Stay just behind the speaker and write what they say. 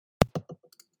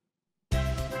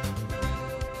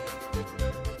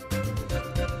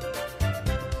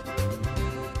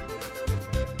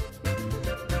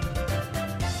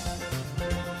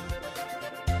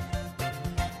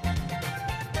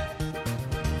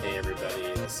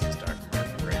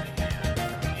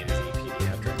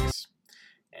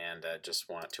just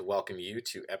want to welcome you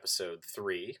to episode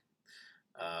 3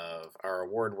 of our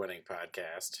award-winning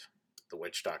podcast, the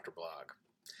Witchdoctor blog.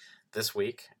 This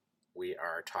week, we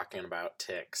are talking about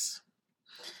ticks.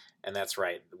 And that's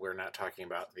right, we're not talking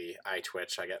about the eye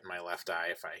twitch I get in my left eye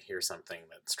if I hear something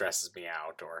that stresses me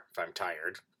out or if I'm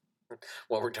tired.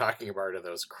 What we're talking about are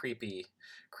those creepy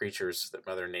creatures that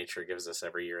Mother Nature gives us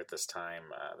every year at this time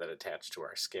that attach to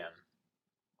our skin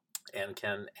and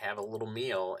can have a little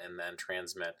meal and then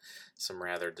transmit some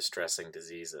rather distressing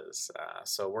diseases.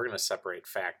 So we're going to separate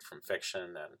fact from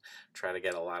fiction and try to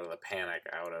get a lot of the panic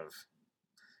out of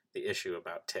the issue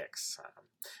about ticks.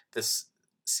 This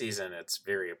season, it's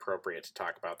very appropriate to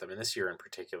talk about them. And this year in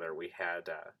particular, we had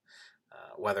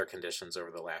weather conditions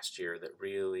over the last year that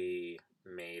really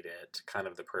made it kind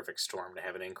of the perfect storm to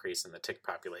have an increase in the tick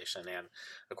population. And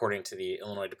according to the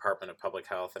Illinois Department of Public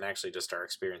Health, and actually just our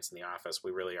experience in the office, we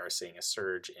really are seeing a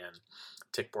surge in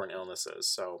tick-borne illnesses.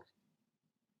 So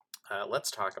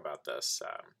let's talk about this.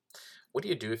 What do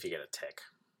you do if you get a tick?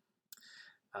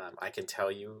 I can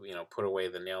tell you, put away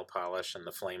the nail polish and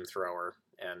the flamethrower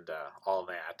and all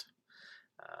that.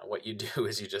 What you do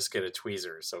is you just get a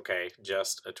tweezers, okay?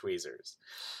 Just a tweezers.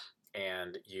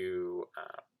 And you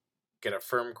get a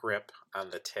firm grip on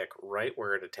the tick right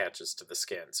where it attaches to the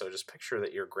skin. So just picture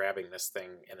that you're grabbing this thing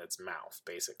in its mouth,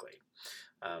 basically,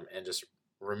 and just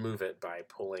remove it by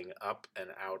pulling up and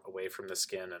out away from the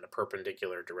skin in a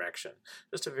perpendicular direction.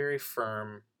 Just a very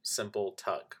firm, simple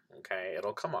tug, okay?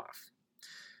 It'll come off.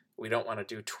 We don't want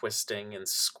to do twisting and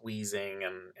squeezing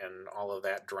and all of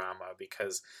that drama,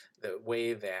 because the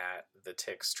way that the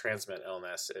ticks transmit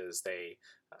illness is they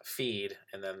feed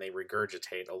and then they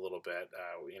regurgitate a little bit.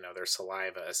 Their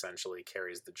saliva essentially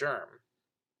carries the germ.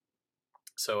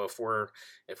 So if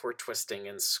we're twisting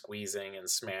and squeezing and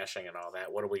smashing and all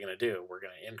that, what are we going to do? We're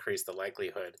going to increase the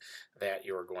likelihood that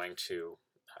you're going to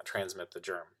transmit the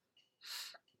germ.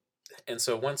 And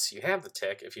so once you have the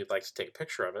tick, if you'd like to take a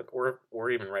picture of it, or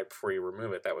even right before you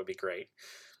remove it, that would be great.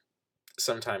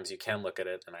 Sometimes you can look at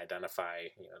it and identify,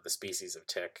 the species of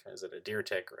tick. Is it a deer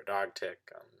tick or a dog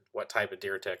tick? What type of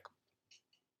deer tick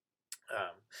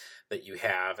that you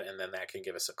have, and then that can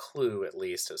give us a clue at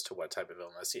least as to what type of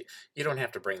illness. You don't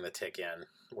have to bring the tick in.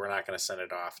 We're not going to send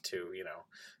it off to,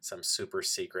 some super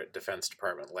secret Defense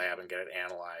Department lab and get it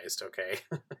analyzed, okay?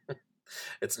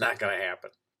 It's not going to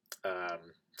happen.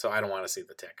 So I don't want to see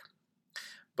the tick.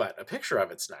 But a picture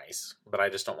of it's nice, but I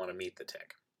just don't want to meet the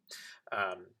tick.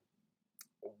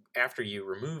 After you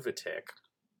remove a tick,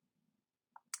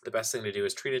 the best thing to do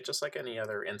is treat it just like any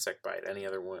other insect bite, any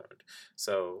other wound.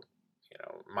 So,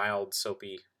 mild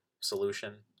soapy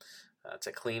solution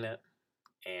to clean it,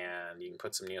 and you can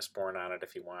put some Neosporin on it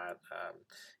if you want.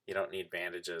 You don't need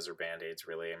bandages or Band-Aids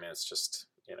really. I mean, it's just,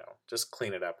 just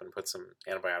clean it up and put some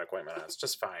antibiotic ointment on. It's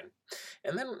just fine.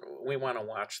 And then we want to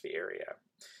watch the area.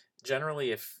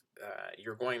 Generally, if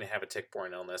you're going to have a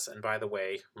tick-borne illness, and by the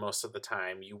way, most of the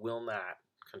time you will not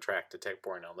contract a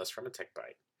tick-borne illness from a tick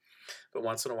bite. But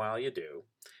once in a while you do.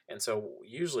 And so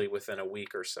usually within a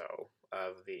week or so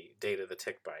of the date of the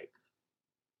tick bite,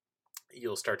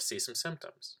 you'll start to see some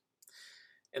symptoms.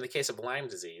 In the case of Lyme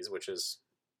disease, which is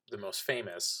the most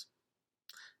famous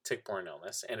tick-borne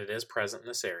illness, and it is present in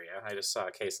this area. I just saw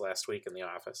a case last week in the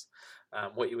office.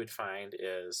 What you would find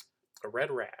is a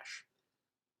red rash.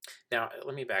 Now,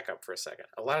 let me back up for a second.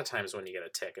 A lot of times when you get a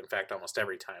tick, in fact, almost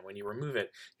every time, when you remove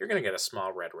it, you're going to get a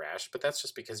small red rash, but that's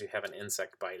just because you have an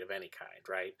insect bite of any kind,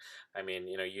 right? I mean,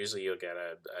 usually you'll get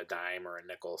a dime or a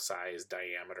nickel-sized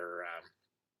diameter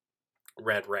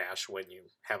red rash when you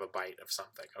have a bite of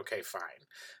something. Okay, fine.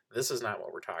 This is not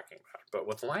what we're talking about. But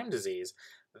with Lyme disease,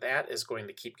 that is going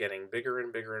to keep getting bigger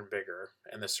and bigger and bigger,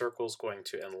 and the circle's going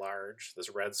to enlarge. This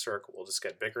red circle will just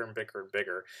get bigger and bigger and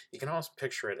bigger. You can almost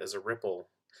picture it as a ripple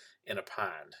in a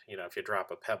pond, if you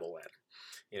drop a pebble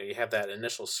in. You have that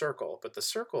initial circle, but the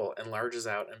circle enlarges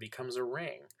out and becomes a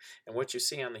ring. And what you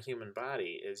see on the human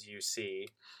body is you see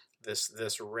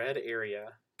this red area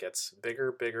gets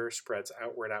bigger, bigger, spreads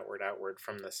outward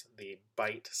from the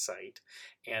bite site,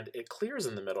 and it clears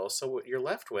in the middle, so what you're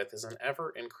left with is an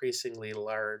ever-increasingly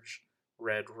large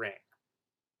red ring.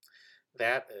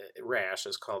 That rash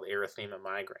is called erythema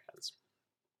migrans,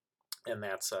 and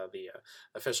that's the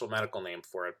official medical name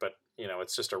for it, but,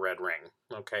 it's just a red ring,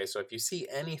 okay? So if you see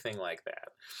anything like that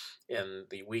in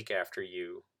the week after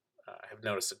you have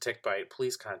noticed a tick bite,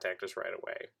 please contact us right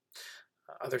away.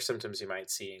 Other symptoms you might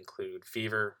see include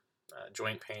fever,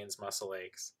 joint pains, muscle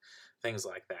aches, things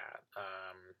like that.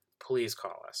 please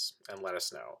call us and let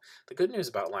us know. The good news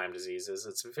about Lyme disease is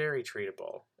it's very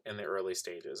treatable in the early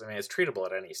stages. I mean, it's treatable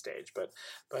at any stage, but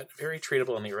very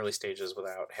treatable in the early stages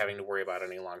without having to worry about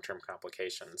any long-term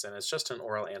complications. And it's just an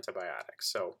oral antibiotic,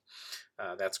 so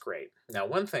that's great. Now,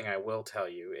 one thing I will tell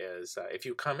you is if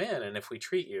you come in and if we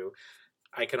treat you,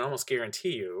 I can almost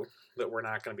guarantee you that we're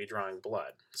not going to be drawing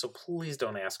blood. So please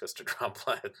don't ask us to draw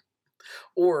blood.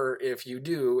 Or if you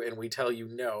do and we tell you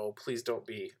no, please don't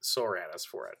be sore at us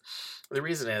for it. The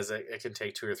reason is it can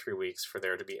take 2 or 3 weeks for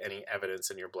there to be any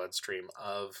evidence in your bloodstream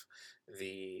of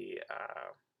the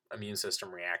immune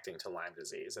system reacting to Lyme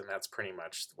disease, and that's pretty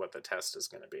much what the test is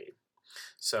going to be.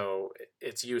 So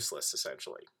it's useless,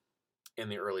 essentially, in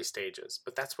the early stages,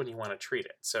 but that's when you want to treat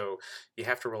it. So you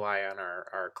have to rely on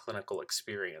our clinical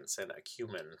experience and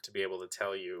acumen to be able to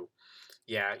tell you,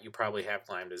 yeah, you probably have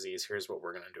Lyme disease, here's what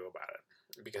we're going to do about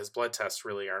it. Because blood tests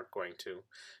really aren't going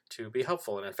to be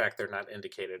helpful, and in fact they're not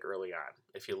indicated early on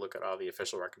if you look at all the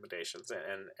official recommendations,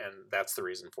 and that's the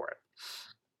reason for it.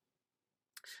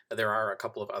 There are a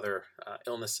couple of other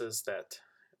illnesses that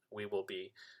we will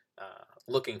be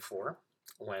looking for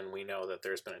when we know that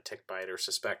there's been a tick bite or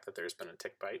suspect that there's been a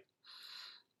tick bite.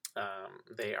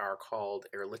 They are called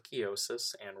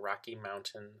ehrlichiosis and Rocky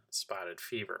Mountain spotted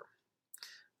fever.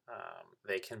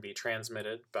 They can be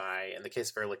transmitted by, in the case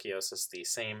of ehrlichiosis, the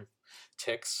same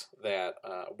ticks that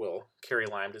will carry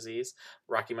Lyme disease.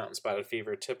 Rocky Mountain spotted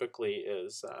fever typically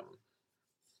is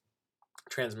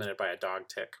transmitted by a dog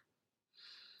tick,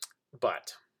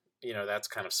 but that's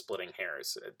kind of splitting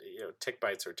hairs. Tick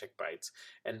bites are tick bites,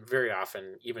 and very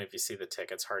often, even if you see the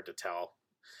tick, it's hard to tell,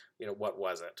 what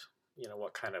was it,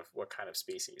 what kind of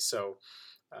species. So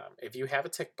if you have a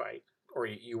tick bite, or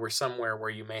you were somewhere where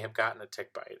you may have gotten a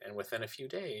tick bite, and within a few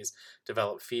days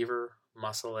develop fever,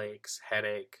 muscle aches,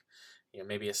 headache,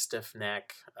 maybe a stiff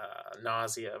neck,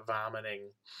 nausea,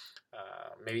 vomiting,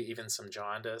 maybe even some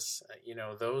jaundice,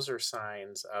 those are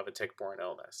signs of a tick-borne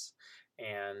illness.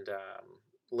 And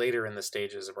later in the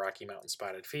stages of Rocky Mountain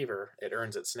spotted fever, it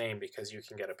earns its name because you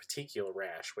can get a petechial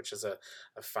rash, which is a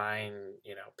fine,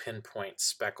 pinpoint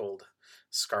speckled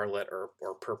scarlet or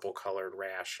purple colored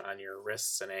rash on your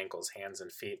wrists and ankles, hands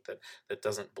and feet that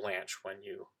doesn't blanch when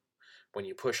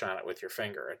you push on it with your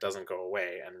finger. It doesn't go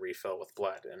away and refill with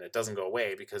blood, and it doesn't go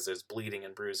away because there's bleeding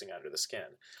and bruising under the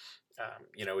skin.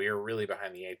 You're really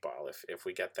behind the 8 ball if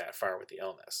we get that far with the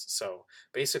illness. So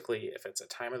basically, if it's a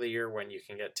time of the year when you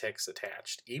can get ticks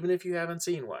attached, even if you haven't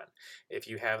seen one, if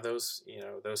you have those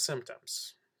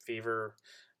symptoms, fever,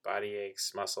 body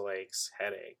aches, muscle aches,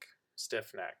 headache,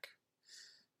 stiff neck,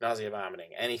 nausea,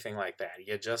 vomiting, anything like that,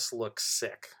 you just look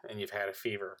sick and you've had a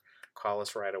fever, call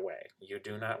us right away. You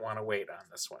do not want to wait on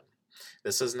this one.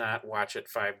 This is not watch it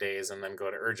 5 days and then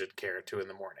go to urgent care at 2 in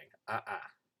the morning.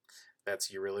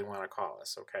 You really want to call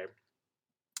us, okay?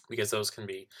 Because those can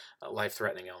be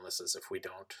life-threatening illnesses if we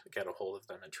don't get a hold of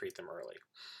them and treat them early.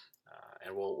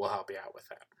 And we'll help you out with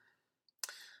that.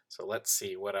 So let's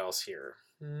see what else here.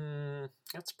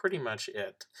 That's pretty much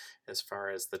it as far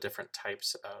as the different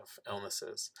types of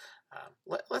illnesses.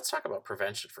 Let's talk about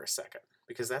prevention for a second,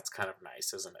 because that's kind of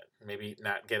nice, isn't it? Maybe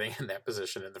not getting in that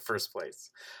position in the first place.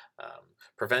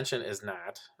 Prevention is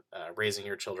not raising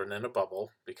your children in a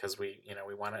bubble, because we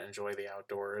want to enjoy the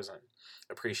outdoors and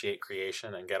appreciate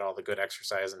creation and get all the good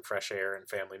exercise and fresh air and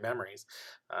family memories.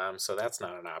 So that's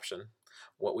not an option.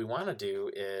 What we want to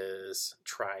do is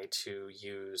try to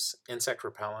use insect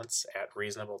repellents at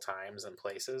reasonable times and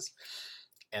places.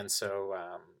 And so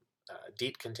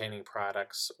DEET-containing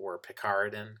products or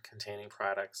picaridin-containing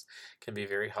products can be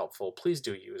very helpful. Please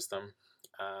do use them.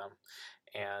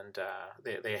 And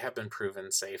they have been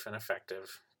proven safe and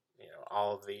effective.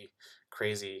 All of the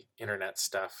crazy internet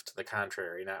stuff to the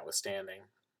contrary notwithstanding.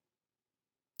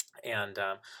 And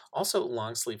also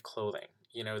long sleeve clothing.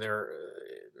 There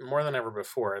more than ever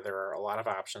before, there are a lot of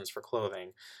options for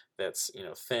clothing that's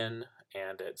thin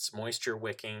and it's moisture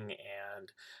wicking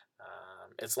and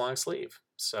it's long sleeve.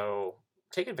 So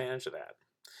take advantage of that.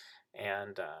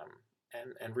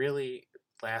 And really,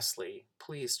 lastly,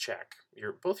 please check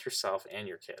both yourself and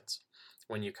your kids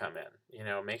when you come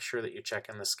in. Make sure that you check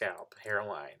in the scalp,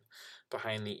 hairline,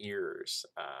 behind the ears,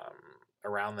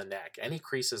 around the neck, any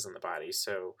creases in the body.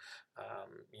 So,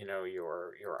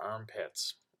 your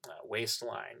armpits,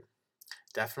 waistline,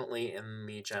 definitely in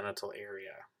the genital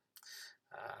area.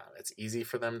 It's easy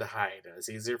for them to hide, and it's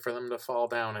easier for them to fall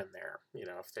down in there.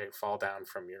 If they fall down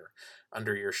from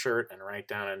under your shirt and right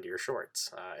down into your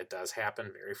shorts, it does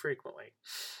happen very frequently.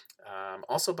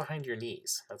 Also behind your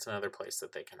knees, that's another place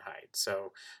that they can hide.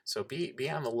 So be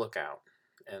on the lookout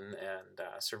and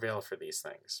surveil for these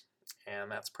things. And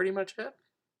that's pretty much it.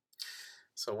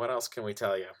 So what else can we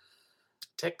tell you?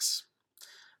 Ticks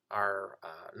are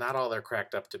not all they're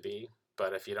cracked up to be,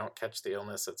 but if you don't catch the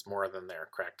illness, it's more than they're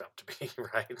cracked up to be,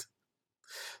 right?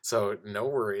 So no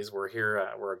worries. We're here.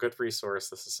 We're a good resource.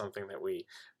 This is something that we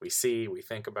see, we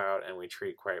think about, and we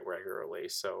treat quite regularly.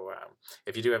 So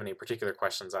if you do have any particular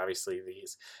questions, obviously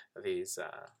these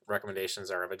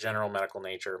recommendations are of a general medical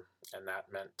nature and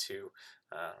not meant to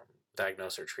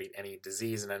diagnose or treat any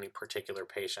disease in any particular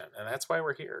patient. And that's why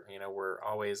we're here. We're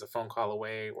always a phone call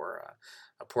away or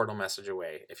a portal message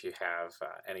away if you have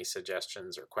any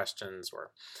suggestions or questions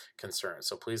or concerns.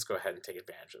 So please go ahead and take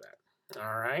advantage of that.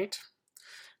 All right.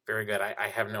 Very good. I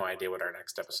have no idea what our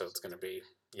next episode's going to be.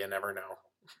 You never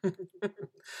know.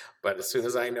 But as soon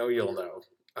as I know, you'll know.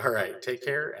 All right. Take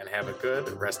care and have a good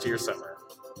rest of your summer.